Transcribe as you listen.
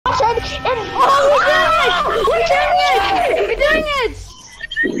blood and we're doing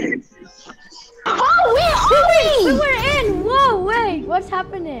it! Oh, where are we? We're in! Whoa, wait, what's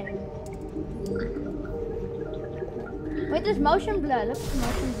happening? Wait, there's motion blur. Look at the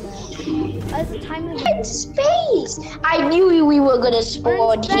motion blur. Oh, it's time limit. In space! I knew we were gonna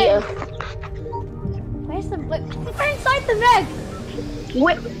spawn here. Where's the... Wait, we're inside the mech!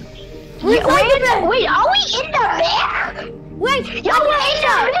 Wait, are we in the mech? Wait, Yo, we're in the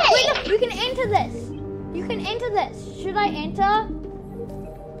mech! Wait, look, you can enter this. You can enter this. Should I enter?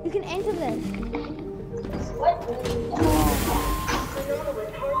 You can enter this.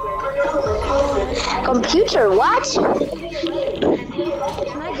 Computer, what? Can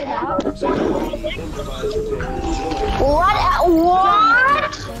I get out? What?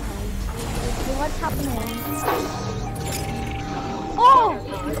 What's happening? Oh!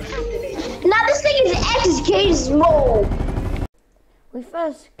 Now this thing is X Games mode. We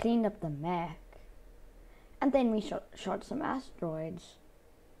first cleaned up the mech. And then we shot some asteroids.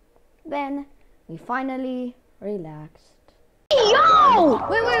 Then we finally relaxed. Yo!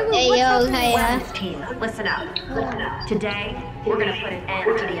 Wait, Hey, yo, hiya. Team, listen up. Today, we're gonna put an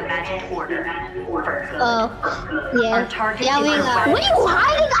end to the imagined order. First, Oh, yeah. our target Yeah, is we the are. What are you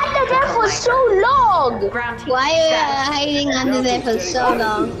hiding under there for so long? ground team. Why are you hiding under there for so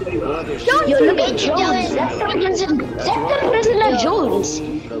long? Yo, look at Jones. That's the prisoner Jones.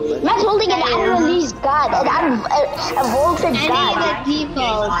 Man's holding an unreleased gun, a voltage I gun. need the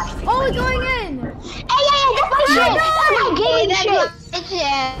default. Oh, we're going in! Hey, that's my shit! That's my gaming shit!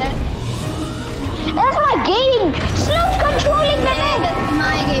 That's my gaming! Slow controlling the Yeah, mech! that's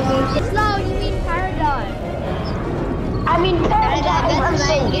my gaming shit. Slow, you mean paradigm. I mean, paradigm, I'm That's my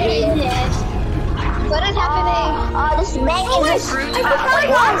saying gaming game. shit. What is happening? This mech is... I forgot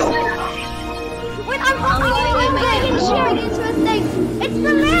What? Wait, I'm getting into a thing. It's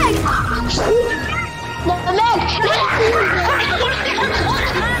the mech! The mech! It's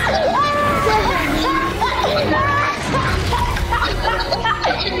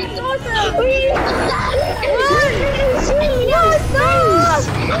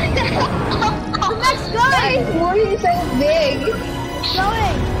awesome! The mech's going! Why are you so big?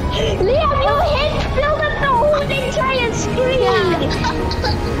 Going! Liam, your head filled up the whole entire screen!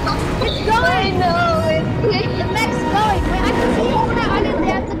 It's going! No, The mech's going! Wait, I can see Fortnite Island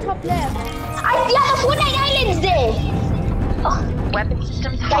there at the top left. Yeah, the Fortnite Island's there! Weapon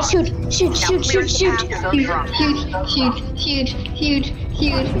systems. Guys, shoot! Shoot.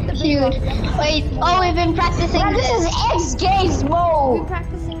 Wait, oh, we've been practicing Yeah, this is X Games We've mode! been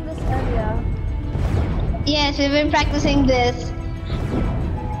practicing this earlier. Yes, we've been practicing this.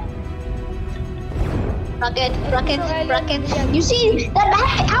 Rockets. You see, the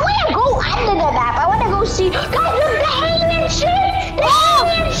map, I wanna go under the map. I wanna go see. Guys, look, the alien ship! The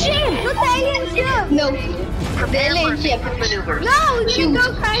alien ship! Look, the alien ship! No, Prepare for alien ship. evasive maneuvers. No, we can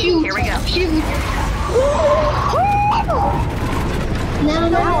go crazy! Here we go.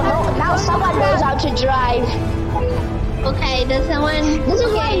 Now someone knows how to drive. Okay, does someone... This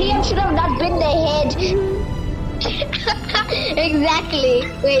is why Liam should have not been the head. Exactly.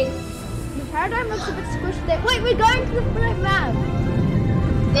 Wait, The paradigm looks a bit squished there. Wait, we're going to the Fortnite map!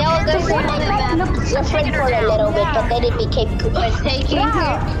 they all The go for Fortnite map the looked different for a little bit, but then it became good. taking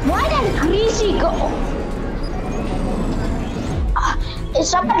Why does Greasy go? Is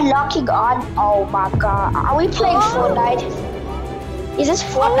someone locking on? Oh my god. Are we playing Fortnite? Is this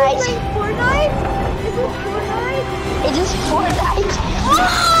Fortnite? Are we playing Fortnite? Is this Fortnite? Is this Fortnite?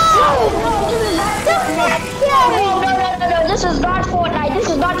 Oh! No, this is not Fortnite. This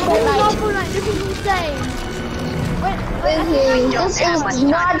is not This is not Fortnite. Fortnite. This is insane. Wait, This is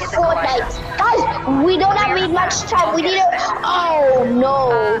not Fortnite. Guys, we don't have much time. We need to... Oh no.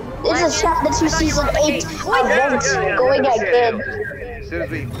 This is Chapter 2 Season 8 events going again. As soon as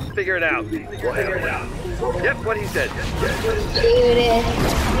we figure it out, we'll handle it out. Yep, what he said. shoot it.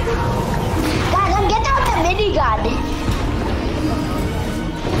 Guys, get out the minigun.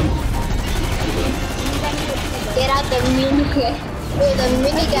 Get out the minigun. Wait, the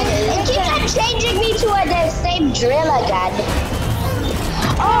minigun It is... keeps on changing me to the same drill again.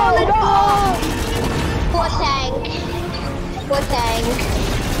 Oh no! What tank? let's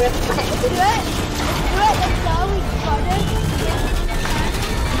go. We started.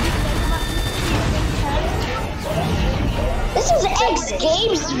 This is X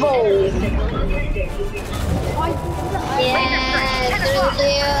Games mode. Yeah,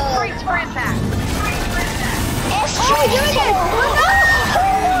 Great sprint back. X Oh, we're doing it!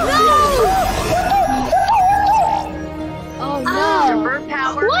 Oh no! Burn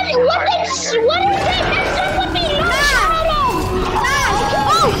power. What is that? That's not what we lost.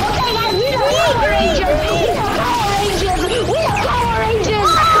 Oh, okay.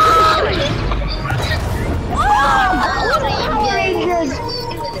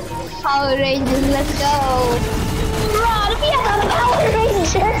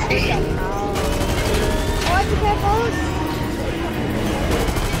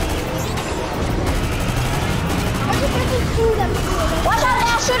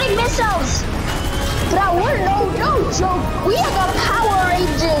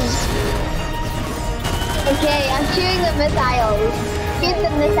 the missiles. Shoot the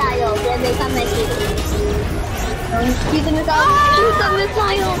missiles when they come at you. Shoot the missiles. Shoot the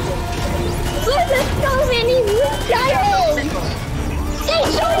missiles. Why there's so many missiles? There's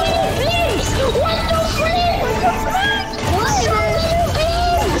so many beams. What the frick? Why are there so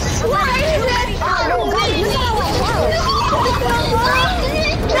beams? Why is there so many?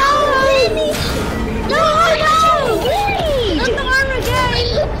 No! Not the armor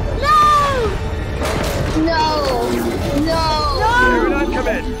game! No! Aeronaut, come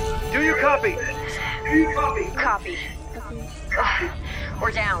in. Do you copy? Copy.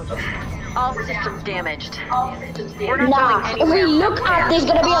 We're down. All systems damaged. We're not Nah, going if we anywhere. look up, there's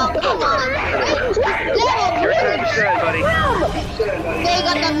gonna be a Your turn to shine, buddy. They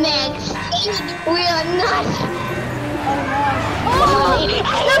got the mix. We are not.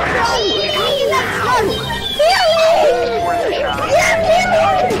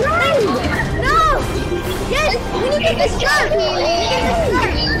 Yes, we need to get the start.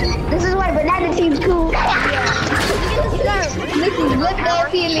 This is why banana team's cool. This is what they're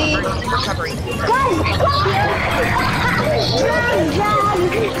feeling.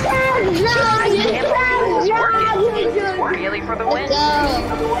 Really for the win.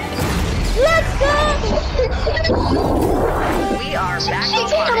 Let's go! We are back on Come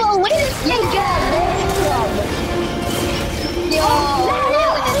fire. on, where did you get this from? Yo,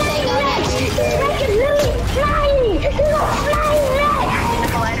 The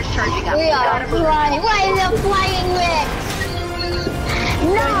collider's charging up. we are flying. Why is it flying Rick?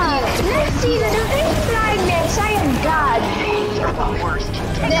 No, next season if they fly next, I am God. You're the worst.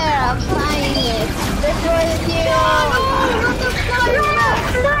 They're flying Rick. This was you.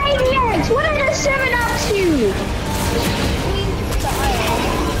 Flying next. What are the 7 up to?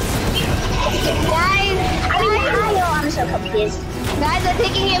 Guys, I'm so confused. guys are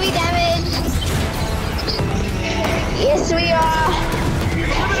taking heavy damage. Yes, we are.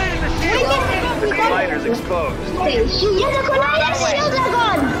 Eliminating the shield. The collider's exposed. Yes, the collider shields are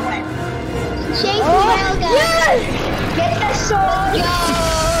gone. Chase the railgun. Yes! Get the sword.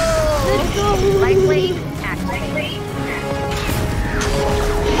 Light blade, activate.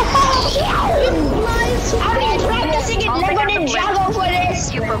 I've been practicing in Lego Ninjago for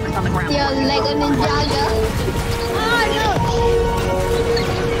this. You focus on the ground. Yo, Lego Ninjago.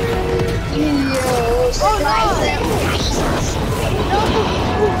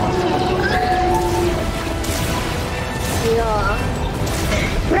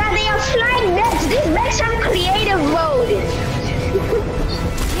 Bro, they are flying next. These mechs have creative mode.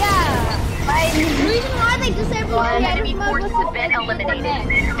 The reason why they disabled One the enemy forces have been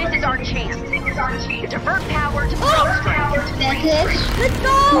eliminated. This is our chance. Divert power to power strike. That's it. Let's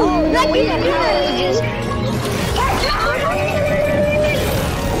go. No, we can do it.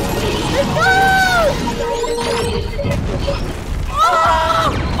 Let's go.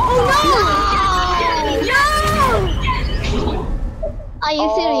 Are you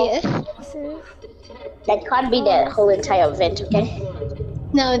serious? That can't be the whole entire event, okay?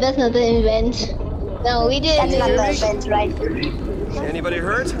 No, that's not the event. No, we didn't. That's not the event, right? Anybody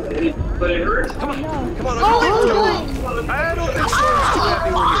hurt? Come on, come on. Oh, I don't think Sarah's too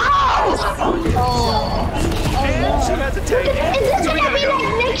happy with you. And she has a tank. Is this gonna be like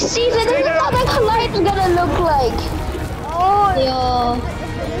next season? This is how the collider's gonna look like. Yo.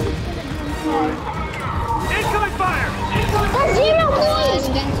 Incoming fire! That's 0 points!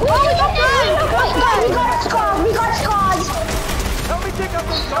 Oh, we got 0 points! Guys, we got scars! We got scars! Help me take out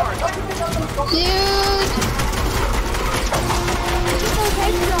those guards! Dude.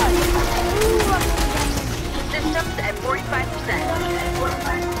 Systems at 45%.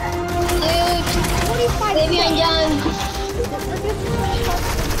 Dude. Savion John.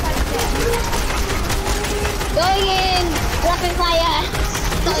 Going in. Rapid fire.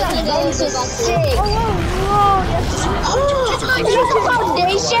 This event is sick! Oh, look at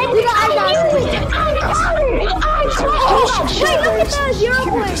foundation! I knew it! I called it! Wait, look at those 0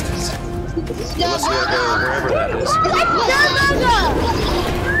 points! Let's go wherever that is.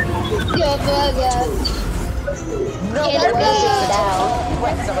 Your burger. No,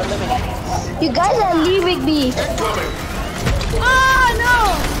 you guys are leaving me! Oh no!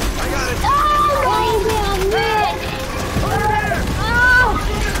 I got it.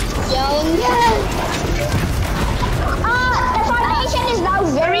 The foundation is now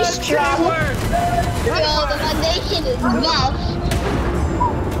very strong. Yo, the foundation is rough.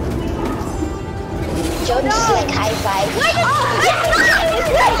 Joe just like high five.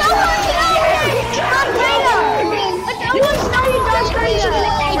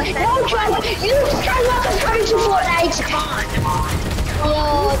 You try not to come to Fortnite.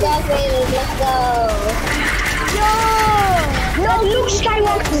 Yo, Darth Vader, let's go. Yo, No, Luke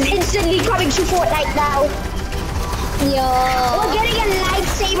Skywalker is instantly coming to Fortnite now. Yo. We're getting a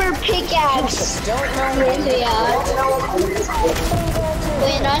lightsaber pickaxe. Yes, we are.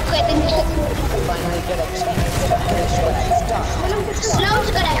 We're not quitting. Snow's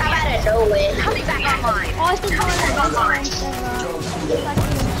gonna come out of nowhere. Coming back online. Wait.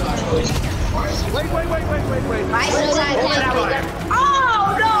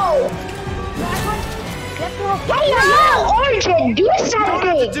 Oh no! Hey, Origin, do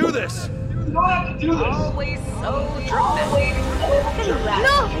something! Do this. Always so dramatic.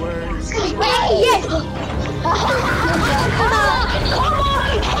 No! Hey, yes!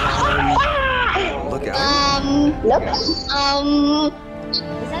 Look out. Look. Is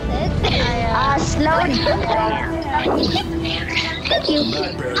that it? Slow. Thank you.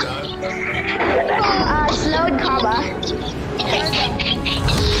 Slowed comma.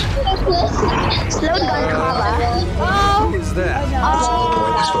 Slowed gun comma. Who is that?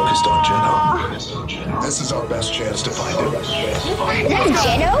 Point is focused on Geno. This is our best chance to find him. Is that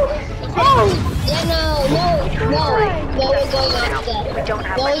Geno? Oh! Yeah, no,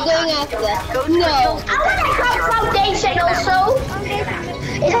 we're going after. No. I want to have Foundation also.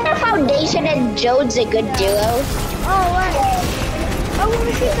 Isn't a Foundation and Jones a good duo? Oh, what? Oh, let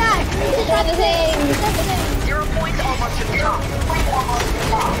me see that. Everything. 0 points almost to the top.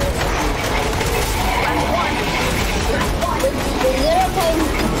 The 0 points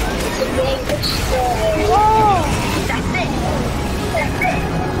to break the story. That's it.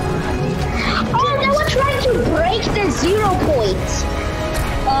 Oh, they were trying to break the 0 points.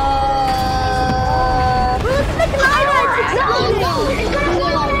 Look at the island. It's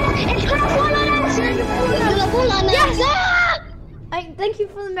It's gonna fall on us. Yes! Thank you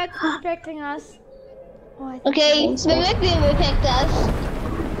for the mech for protecting us. Oh, I think Okay, we- Mimic protect us.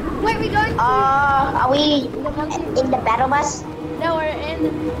 Where are we going to? Are we The monkey. in the battle bus? No, we're in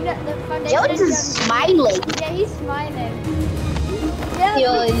the foundation. Jones is smiling. Yeah, he's smiling. Yeah,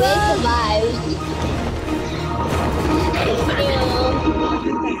 Yo, let's they go. survived.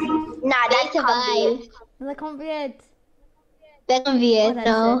 Nah, They that's survived. That can't be it. That can be Oh, it, that's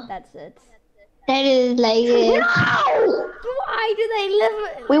no. it. That's it. That is like it. No! Why do they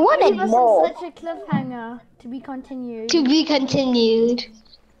live? We wanted leave us more. in such a cliffhanger to be continued. To be continued.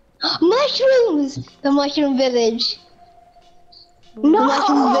 Mushrooms! The mushroom village. The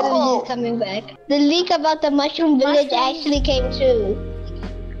mushroom village is coming back. The leak about the mushroom village Mushrooms. actually came true.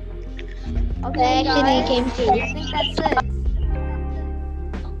 Okay, Actually guys. came true. I think that's it.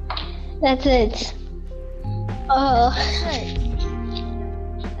 That's it. Oh.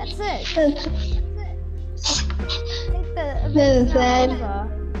 That's it. That's I think the That is event's now sad. over.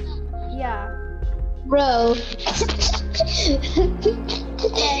 Yeah. Bro.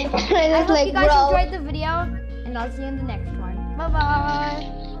 Okay. I I was hope like, you guys bro. enjoyed the video, and I'll see you in the next one. Bye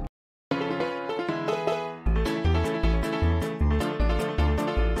bye.